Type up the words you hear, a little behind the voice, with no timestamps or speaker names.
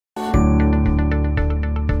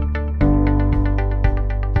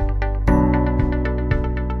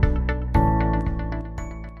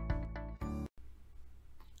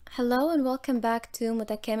Hello and welcome back to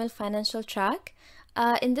Motakamel Financial Track.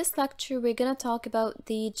 In this lecture, we're going to talk about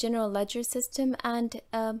the general ledger system, and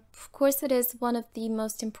of course, it is one of the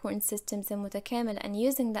most important systems in Motakamel. And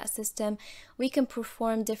using that system, we can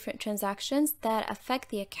perform different transactions that affect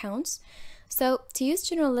the accounts. So, to use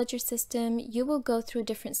general ledger system, you will go through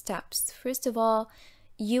different steps. First of all,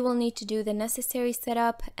 you will need to do the necessary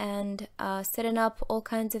setup and setting up all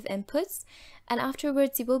kinds of inputs. And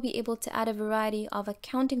afterwards, you will be able to add a variety of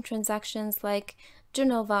accounting transactions like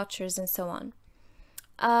journal vouchers and so on.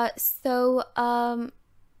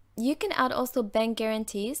 You can add also bank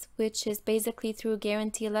guarantees, which is basically through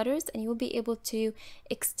guarantee letters, and you'll be able to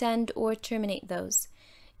extend or terminate those.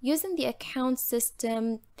 Using the account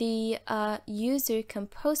system, the user can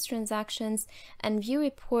post transactions and view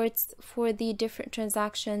reports for the different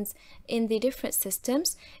transactions in the different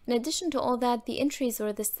systems. In addition to all that, the entries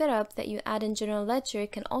or the setup that you add in General Ledger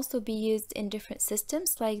can also be used in different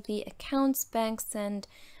systems like the accounts, banks, and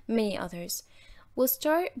many others. We'll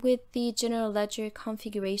start with the General Ledger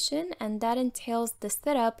configuration, and that entails the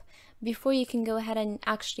setup before you can go ahead and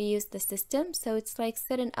actually use the system. So it's like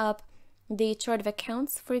setting up the chart of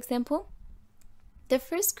accounts, for example. The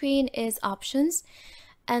first screen is options,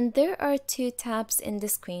 and there are two tabs in the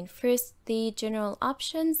screen. First, the general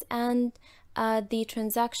options and the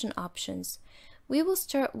transaction options. We will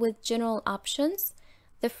start with general options.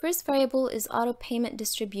 The first variable is auto payment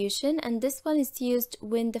distribution, and this one is used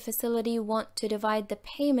when the facility wants to divide the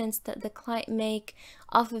payments that the client make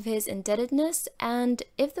off of his indebtedness, and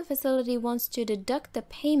if the facility wants to deduct the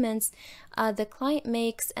payments the client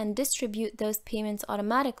makes and distribute those payments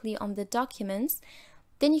automatically on the documents,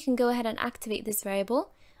 then you can go ahead and activate this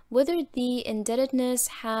variable. Whether the indebtedness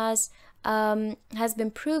has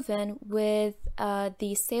been proven with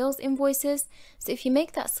the sales invoices. So if you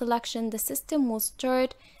make that selection, the system will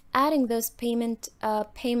start adding those payments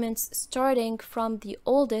starting from the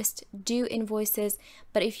oldest due invoices.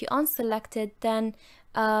 But if you unselect it, then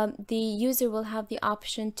the user will have the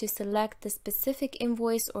option to select the specific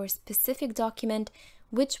invoice or specific document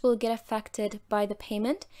which will get affected by the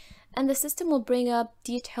payment. And the system will bring up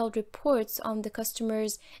detailed reports on the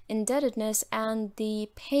customer's indebtedness and the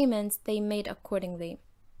payments they made accordingly.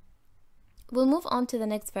 We'll move on to the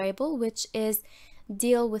next variable, which is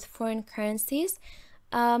deal with foreign currencies.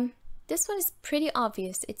 This one is pretty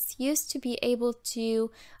obvious. It's used to be able to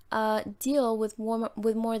deal with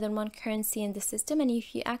more than one currency in the system, and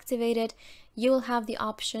if you activate it, you will have the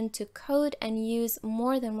option to code and use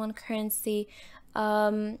more than one currency,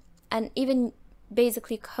 and even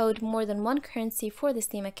basically code more than one currency for the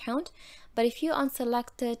same account. But if you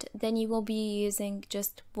unselect it, then you will be using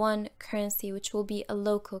just one currency, which will be a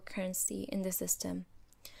local currency in the system.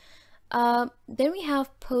 Then we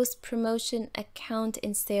have post promotion account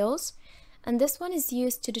in sales, and this one is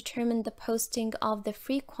used to determine the posting of the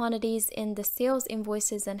free quantities in the sales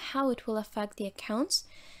invoices and how it will affect the accounts.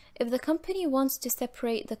 If the company wants to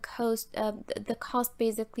separate the cost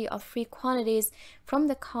basically of free quantities from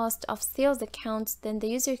the cost of sales accounts, then the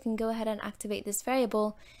user can go ahead and activate this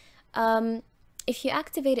variable. If you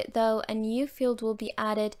activate it though, a new field will be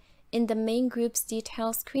added in the main group's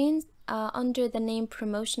detail screen under the name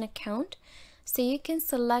promotion account. So you can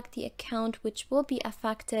select the account which will be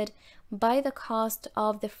affected by the cost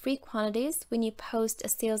of the free quantities when you post a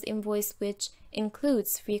sales invoice which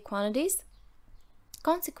includes free quantities.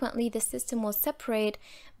 Consequently, the system will separate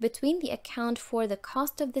between the account for the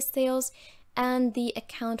cost of the sales and the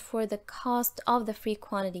account for the cost of the free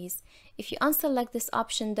quantities. If you unselect this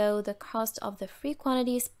option though, the cost of the free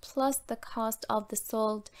quantities plus the cost of the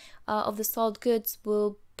sold goods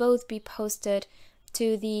will both be posted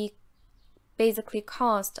to the basically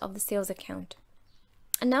cost of the sales account.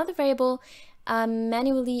 And now the variable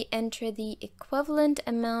manually enter the equivalent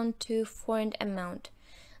amount to foreign amount.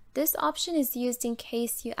 This option is used in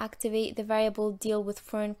case you activate the variable deal with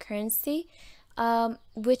foreign currency,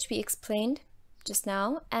 which we explained just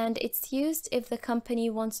now, and it's used if the company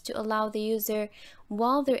wants to allow the user,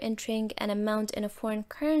 while they're entering an amount in a foreign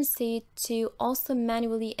currency, to also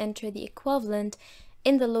manually enter the equivalent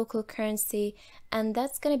in the local currency, and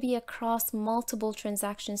that's going to be across multiple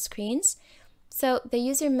transaction screens. So the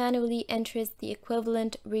user manually enters the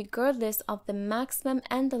equivalent regardless of the maximum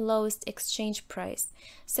and the lowest exchange price.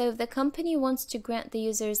 So if the company wants to grant the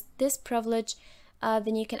users this privilege,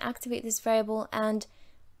 then you can activate this variable, and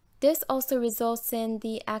this also results in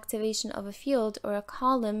the activation of a field or a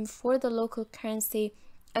column for the local currency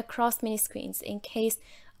across many screens in case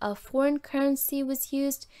a foreign currency was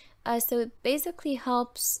used. So it basically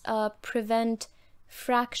helps prevent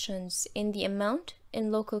fractions in the amount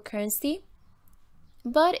in local currency.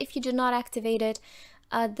 But if you do not activate it,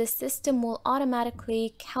 the system will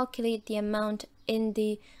automatically calculate the amount in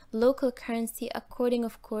the local currency according,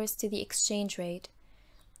 of course, to the exchange rate.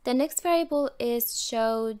 The next variable is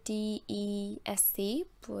show DESC,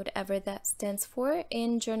 whatever that stands for,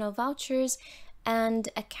 in journal vouchers and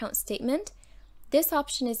account statement. This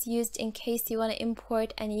option is used in case you want to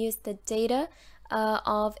import and use the data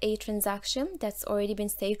of a transaction that's already been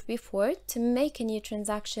saved before to make a new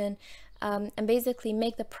transaction and basically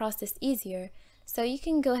make the process easier. So you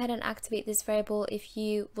can go ahead and activate this variable if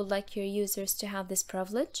you would like your users to have this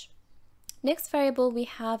privilege. Next variable we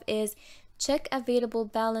have is check available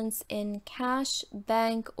balance in cash,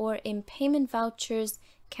 bank, or in payment vouchers,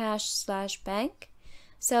 cash/bank.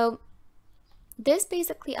 So this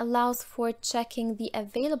basically allows for checking the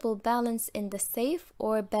available balance in the safe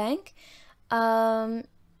or bank, and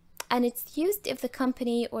it's used if the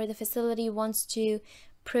company or the facility wants to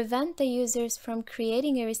prevent the users from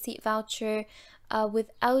creating a receipt voucher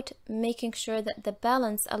without making sure that the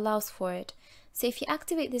balance allows for it. So if you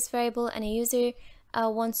activate this variable and a user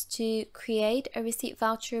wants to create a receipt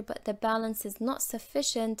voucher but the balance is not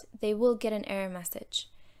sufficient, they will get an error message.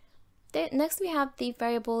 Next we have the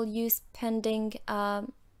variable use pending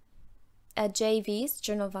JVs,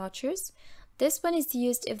 journal vouchers. This one is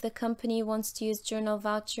used if the company wants to use journal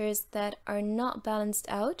vouchers that are not balanced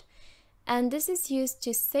out, and this is used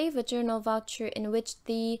to save a journal voucher in which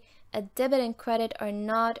the debit and credit are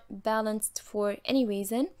not balanced for any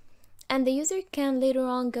reason, and the user can later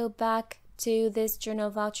on go back to this journal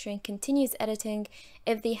voucher and continues editing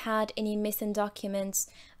if they had any missing documents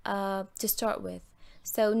to start with.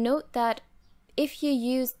 So note that if you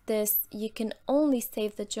use this, you can only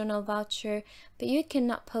save the journal voucher, but you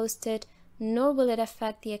cannot post it, nor will it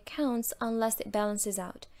affect the accounts unless it balances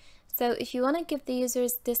out. So if you want to give the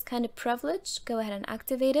users this kind of privilege, go ahead and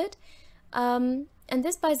activate it. And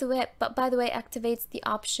this, by the way, activates the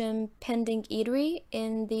option pending eatery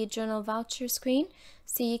in the journal voucher screen,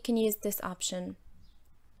 so you can use this option.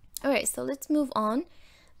 All right, so let's move on.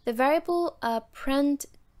 The variable print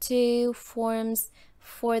to forms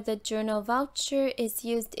for the journal voucher is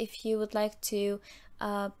used if you would like to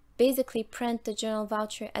basically print the journal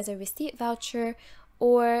voucher as a receipt voucher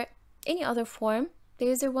or any other form the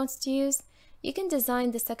user wants to use. You can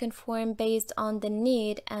design the second form based on the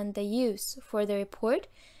need and the use for the report.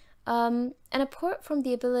 And apart from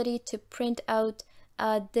the ability to print out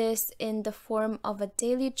this in the form of a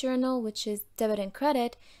daily journal, which is debit and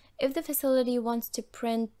credit, if the facility wants to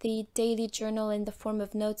print the daily journal in the form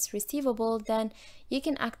of notes receivable, then you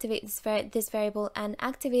can activate this variable, and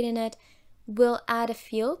activating it will add a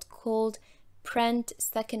field called print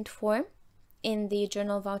second form in the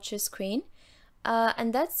journal voucher screen.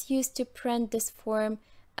 And that's used to print this form.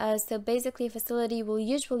 So basically, a facility will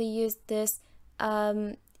usually use this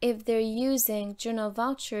if they're using journal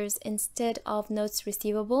vouchers instead of notes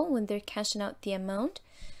receivable when they're cashing out the amount.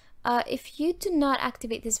 If you do not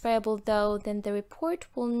activate this variable though, then the report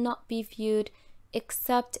will not be viewed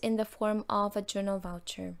except in the form of a journal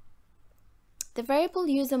voucher. The variable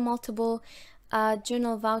use multiple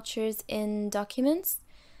journal vouchers in documents.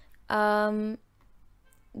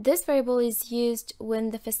 This variable is used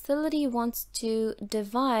when the facility wants to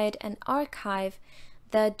divide and archive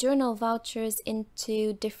the journal vouchers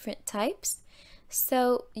into different types.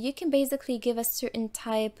 So you can basically give a certain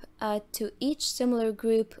type to each similar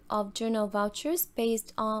group of journal vouchers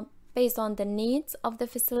based on the needs of the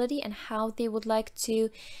facility and how they would like to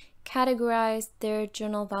categorize their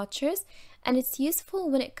journal vouchers. And it's useful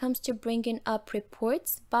when it comes to bringing up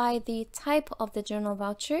reports by the type of the journal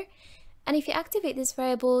voucher. And if you activate this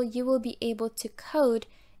variable, you will be able to code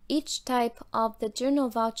each type of the journal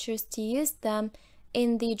vouchers to use them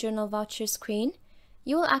in the journal voucher screen.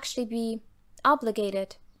 You will actually be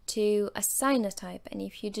obligated to assign a type, and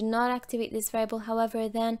if you do not activate this variable, however,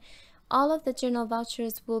 then all of the journal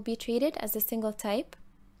vouchers will be treated as a single type.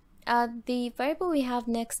 The variable we have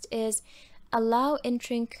next is allow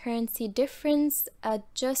entering currency difference,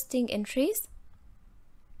 adjusting entries.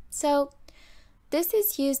 So this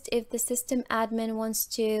is used if the system admin wants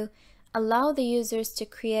to allow the users to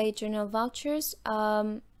create journal vouchers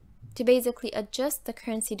to basically adjust the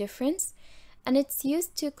currency difference, and it's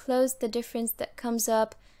used to close the difference that comes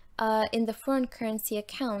up in the foreign currency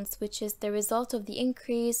accounts, which is the result of the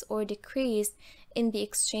increase or decrease in the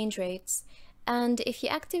exchange rates. And if you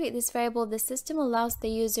activate this variable, the system allows the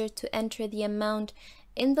user to enter the amount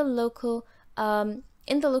in the local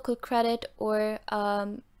credit or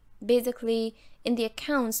basically in the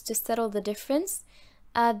accounts to settle the difference.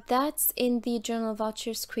 That's in the journal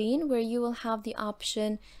voucher screen, where you will have the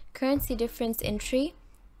option currency difference entry.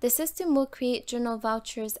 The system will create journal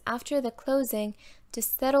vouchers after the closing to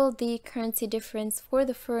settle the currency difference for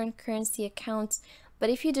the foreign currency accounts. But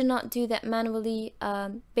if you do not do that manually,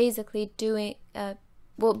 basically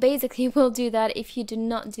we'll do that if you do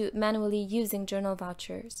not do it manually using journal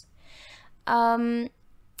vouchers.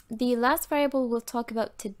 The last variable we'll talk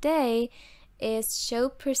about today is show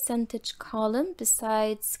percentage column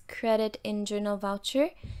besides credit in journal voucher.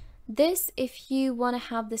 This if you want to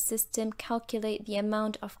have the system calculate the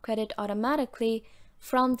amount of credit automatically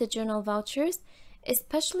from the journal vouchers,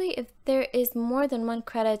 especially if there is more than one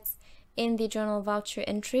credits in the journal voucher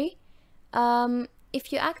entry.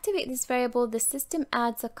 If you activate this variable, the system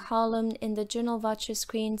adds a column in the journal voucher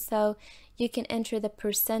screen, so you can enter the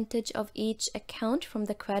percentage of each account from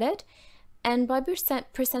the credit. And by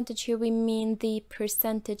percentage here, we mean the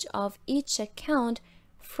percentage of each account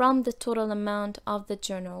from the total amount of the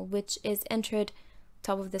journal, which is entered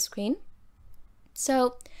top of the screen.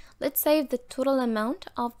 So let's say the total amount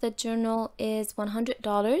of the journal is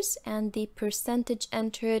 $100 and the percentage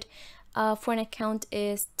entered for an account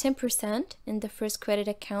is 10% in the first credit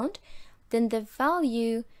account, then the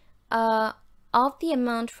value of the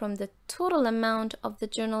amount from the total amount of the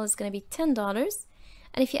journal is going to be $10.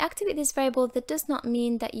 And if you activate this variable, that does not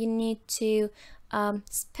mean that you need to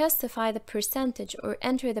specify the percentage or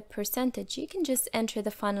enter the percentage. You can just enter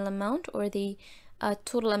the final amount or the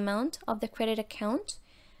total amount of the credit account.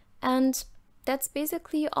 And that's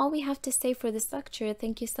basically all we have to say for this lecture.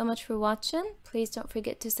 Thank you so much for watching. Please don't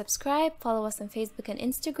forget to subscribe, follow us on Facebook and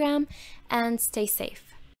Instagram, and stay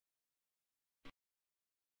safe.